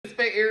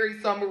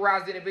Aries, Sun, Moon,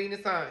 Rising, and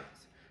Venus signs.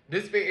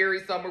 This for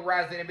Aries, Sun, Moon,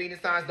 Rising, and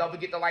Venus signs. Don't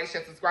forget to like,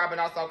 share, subscribe,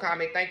 and also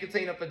comment. Thank you,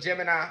 Tina, for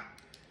Gemini.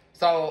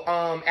 So,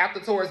 after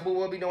Taurus, we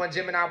will be doing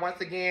Gemini once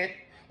again.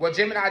 Well,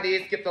 Gemini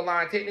did skip the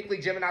line. Technically,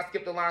 Gemini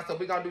skipped the line, so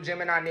we're going to do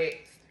Gemini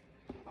next.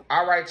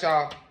 All right,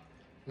 y'all.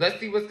 Let's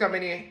see what's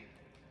coming in.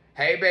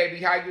 Hey,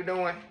 baby, how you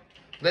doing?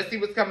 Let's see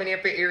what's coming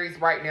in for Aries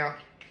right now.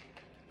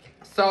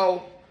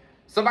 So,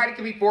 somebody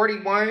could be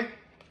 41.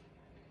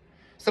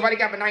 Somebody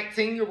got a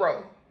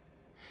 19-year-old.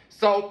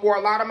 So, for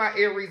a lot of my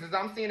Aries, as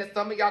I'm seeing that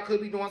some of y'all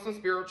could be doing some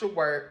spiritual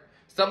work.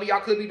 Some of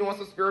y'all could be doing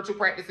some spiritual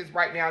practices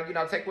right now. You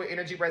know, take what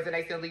energy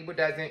resonates and leave what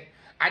doesn't.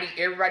 I need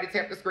everybody to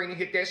tap the screen and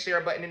hit that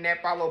share button and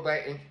that follow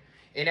button.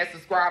 And that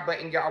subscribe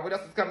button, y'all. What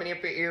else is coming in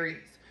for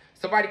Aries?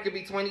 Somebody could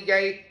be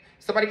 28.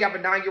 Somebody got a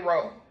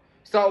 9-year-old.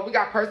 So, we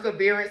got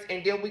perseverance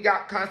and then we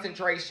got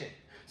concentration.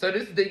 So,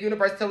 this is the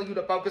universe telling you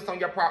to focus on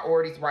your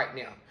priorities right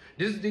now.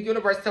 This is the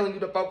universe telling you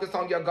to focus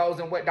on your goals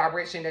and what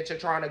direction that you're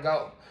trying to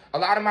go. A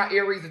lot of my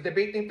Aries, the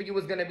big thing for you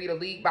is going to be to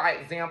lead by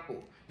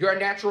example. You're a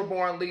natural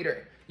born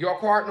leader. You're a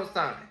cardinal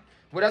sign.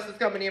 What else is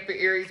coming in for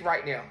Aries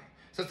right now?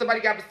 So somebody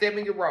got a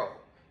 7-year-old.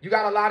 You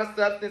got a lot of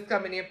substance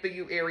coming in for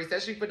you, Aries,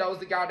 especially for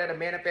those of y'all that are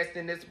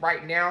manifesting this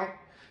right now.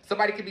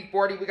 Somebody could be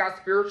 40. We got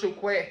spiritual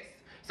quests.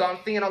 So I'm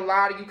seeing a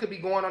lot of you could be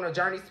going on a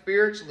journey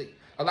spiritually.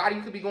 A lot of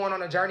you could be going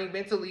on a journey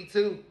mentally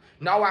too.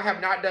 No, I have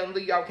not done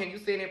Leo. Can you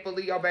send in for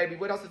Leo, baby?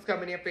 What else is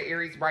coming in for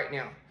Aries right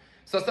now?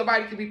 So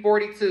somebody could be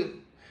 42.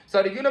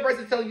 So the universe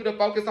is telling you to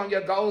focus on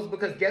your goals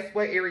because guess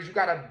what, Aries? You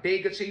got a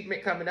big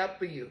achievement coming up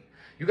for you.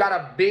 You got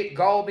a big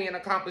goal being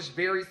accomplished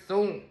very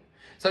soon.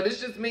 So this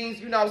just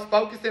means, you know,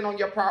 focusing on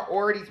your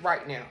priorities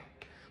right now.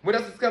 What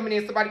else is coming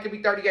in? Somebody could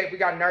be 38. We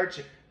got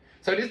nurture.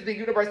 So this is the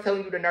universe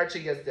telling you to nurture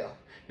yourself.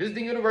 This is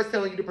the universe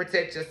telling you to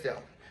protect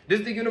yourself. This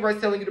is the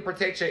universe telling you to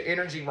protect your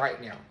energy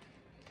right now.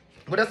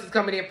 What else is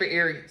coming in for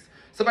Aries?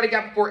 Somebody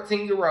got a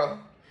 14-year-old.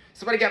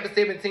 Somebody got a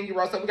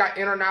 17-year-old. So we got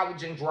inner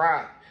knowledge and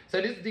drive.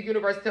 So this is the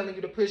universe telling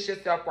you to push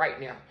yourself right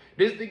now.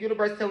 This is the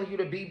universe telling you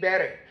to be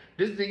better.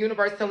 This is the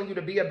universe telling you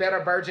to be a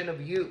better version of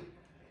you.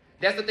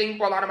 That's the thing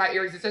for a lot of my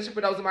Aries, especially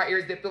for those of my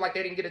Aries that feel like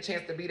they didn't get a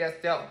chance to be their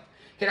self.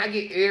 Can I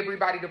get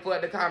everybody to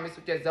flood the comments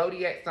with their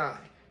zodiac sign,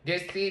 their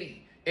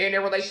city, and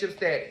their relationship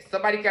status?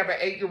 Somebody got an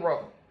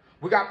 8-year-old.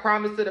 We got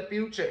promise to the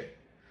future.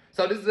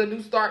 So this is a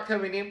new start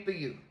coming in for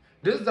you.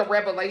 This is a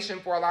revelation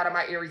for a lot of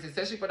my Aries,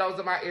 especially for those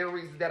of my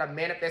Aries that are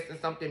manifesting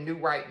something new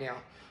right now.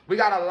 We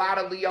got a lot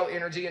of Leo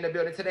energy in the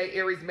building. Today,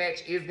 Aries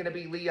match is going to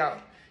be Leo.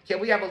 Can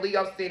we have a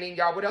Leo sitting,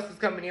 y'all? What else is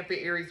coming in for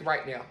Aries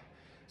right now?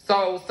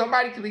 So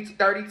somebody could be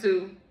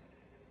 32.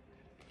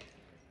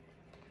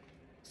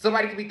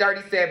 Somebody could be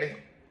 37.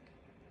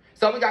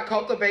 So we got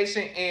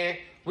cultivation and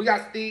we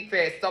got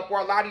steadfast. So for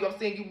a lot of you, I'm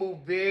seeing you move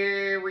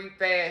very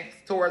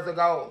fast towards a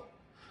goal.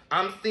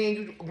 I'm seeing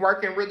you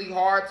working really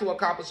hard to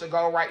accomplish a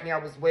goal right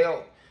now as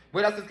well.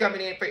 What else is coming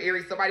in for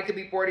Aries? Somebody could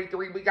be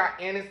 43. We got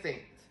innocence.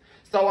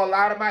 So a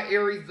lot of my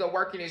Aries are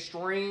working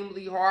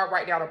extremely hard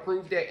right now to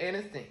prove their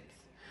innocence.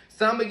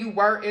 Some of you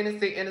were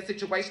innocent in a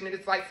situation and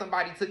it's like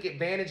somebody took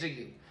advantage of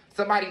you.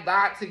 Somebody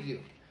lied to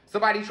you.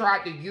 Somebody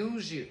tried to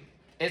use you.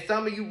 And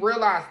some of you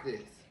realize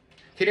this.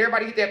 Can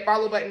everybody hit that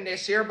follow button and that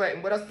share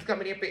button? What else is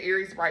coming in for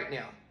Aries right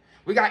now?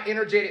 We got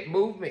energetic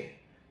movement.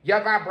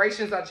 Your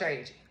vibrations are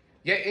changing.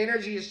 Your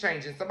energy is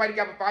changing. Somebody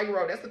got a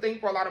 5-year-old. That's the thing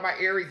for a lot of my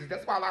Aries.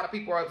 That's why a lot of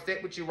people are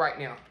upset with you right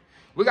now.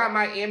 We got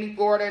Miami,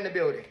 Florida in the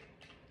building.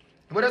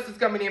 What else is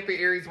coming in for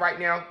Aries right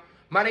now?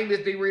 My name is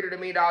DeeFondel, the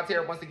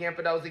MILLIONDOLLATAROT. Once again,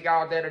 for those of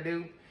y'all that are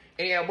new.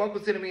 And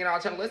welcome to the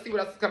MILLIONDOLLAR channel. Let's see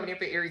what else is coming in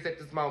for Aries at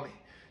this moment.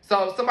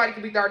 So somebody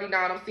could be 39.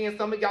 I'm seeing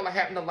some of y'all are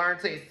having to learn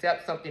to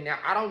accept something. Now,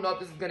 I don't know if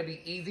this is going to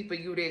be easy for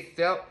you to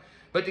accept.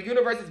 But the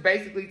universe is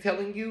basically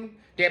telling you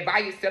that by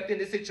accepting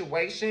the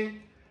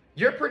situation,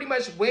 you're pretty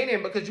much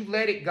winning because you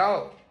let it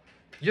go.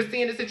 You're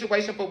seeing the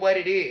situation for what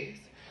it is.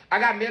 I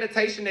got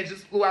meditation that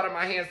just flew out of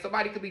my hands.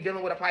 Somebody could be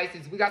dealing with a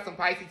Pisces. We got some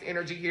Pisces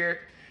energy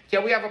here.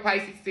 Can we have a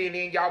Pisces sitting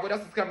in, y'all? What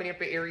else is coming in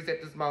for Aries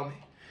at this moment?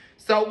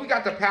 So we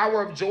got the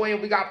power of joy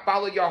and we got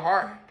follow your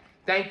heart.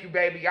 Thank you,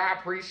 baby. I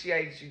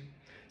appreciate you.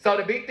 So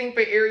the big thing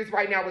for Aries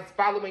right now is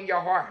following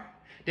your heart.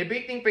 The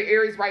big thing for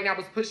Aries right now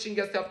is pushing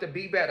yourself to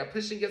be better,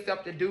 pushing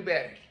yourself to do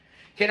better.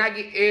 Can I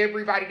get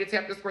everybody to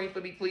tap the screen for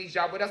me, please,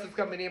 y'all? What else is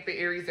coming in for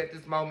Aries at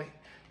this moment?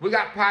 We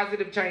got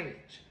positive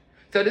change.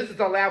 So this is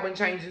allowing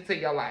change into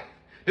your life.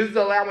 This is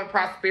allowing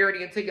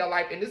prosperity into your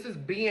life. And this is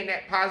being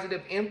that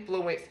positive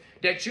influence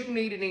that you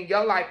needed in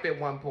your life at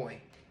one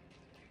point.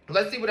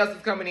 Let's see what else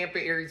is coming in for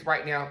Aries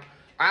right now.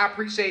 I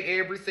appreciate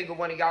every single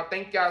one of y'all.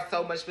 Thank y'all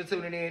so much for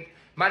tuning in.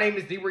 My name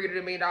is DeeFondel,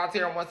 the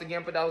MILLIONDOLLATAROT. Once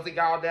again, for those of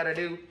y'all that are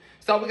new.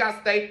 So we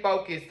got stay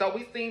focused. So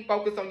we seen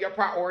focus on your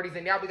priorities,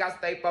 and now we got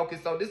stay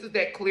focused. So this is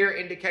that clear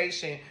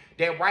indication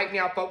that right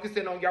now,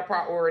 focusing on your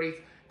priorities,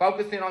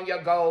 focusing on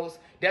your goals,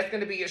 that's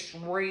going to be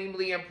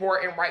extremely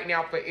important right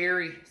now for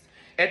Aries.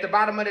 At the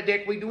bottom of the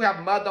deck, we do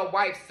have mother,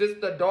 wife,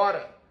 sister,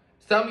 daughter.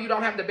 Some of you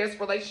don't have the best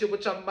relationship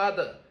with your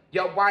mother,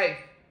 your wife,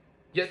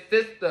 your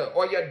sister,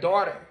 or your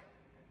daughter.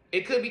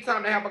 It could be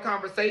time to have a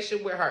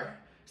conversation with her.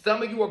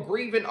 Some of you are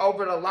grieving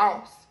over the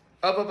loss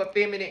of a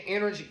feminine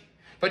energy.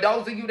 For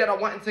those of you that are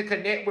wanting to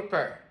connect with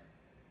her,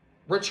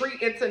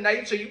 retreat into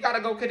nature. You got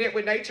to go connect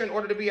with nature in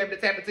order to be able to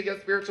tap into your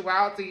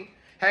spirituality.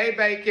 Hey,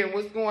 Bacon,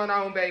 what's going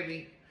on,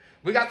 baby?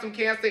 We got some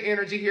Cancer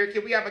energy here.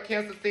 Can we have a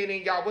Cancer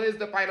sitting, y'all? What is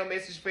the final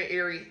message for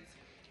Aries?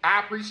 I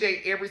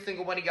appreciate every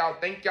single one of y'all.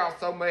 Thank y'all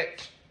so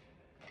much.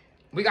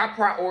 We got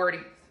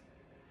priorities.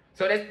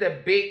 So that's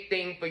the big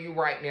thing for you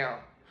right now.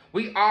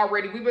 We've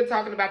been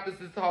talking about this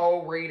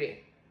whole reading.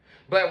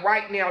 But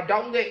right now,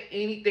 don't let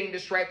anything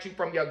distract you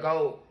from your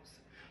goals.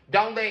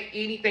 Don't let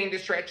anything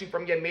distract you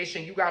from your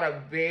mission. You got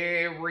a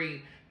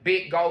very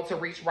big goal to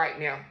reach right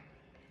now.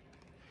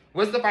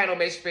 What's the final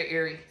message for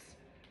Aries?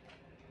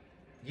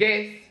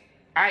 Yes,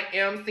 I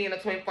am seeing a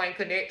twin flame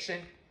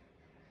connection.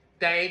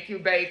 Thank you,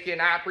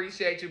 Bacon. I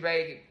appreciate you,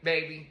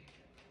 baby.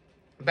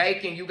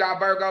 Bacon, you got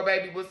Virgo,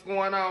 baby. What's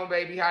going on,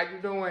 baby? How you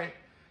doing?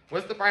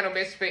 What's the final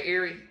message for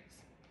Aries?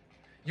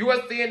 You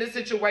are seeing the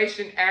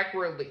situation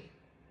accurately.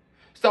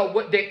 So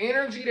what the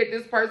energy that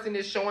this person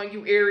is showing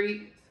you,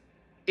 Aries,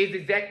 is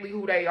exactly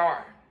who they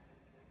are.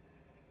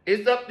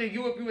 It's up to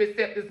you if you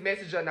accept this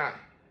message or not.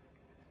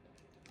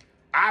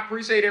 I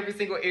appreciate every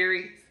single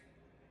Aries.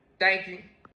 Thank you.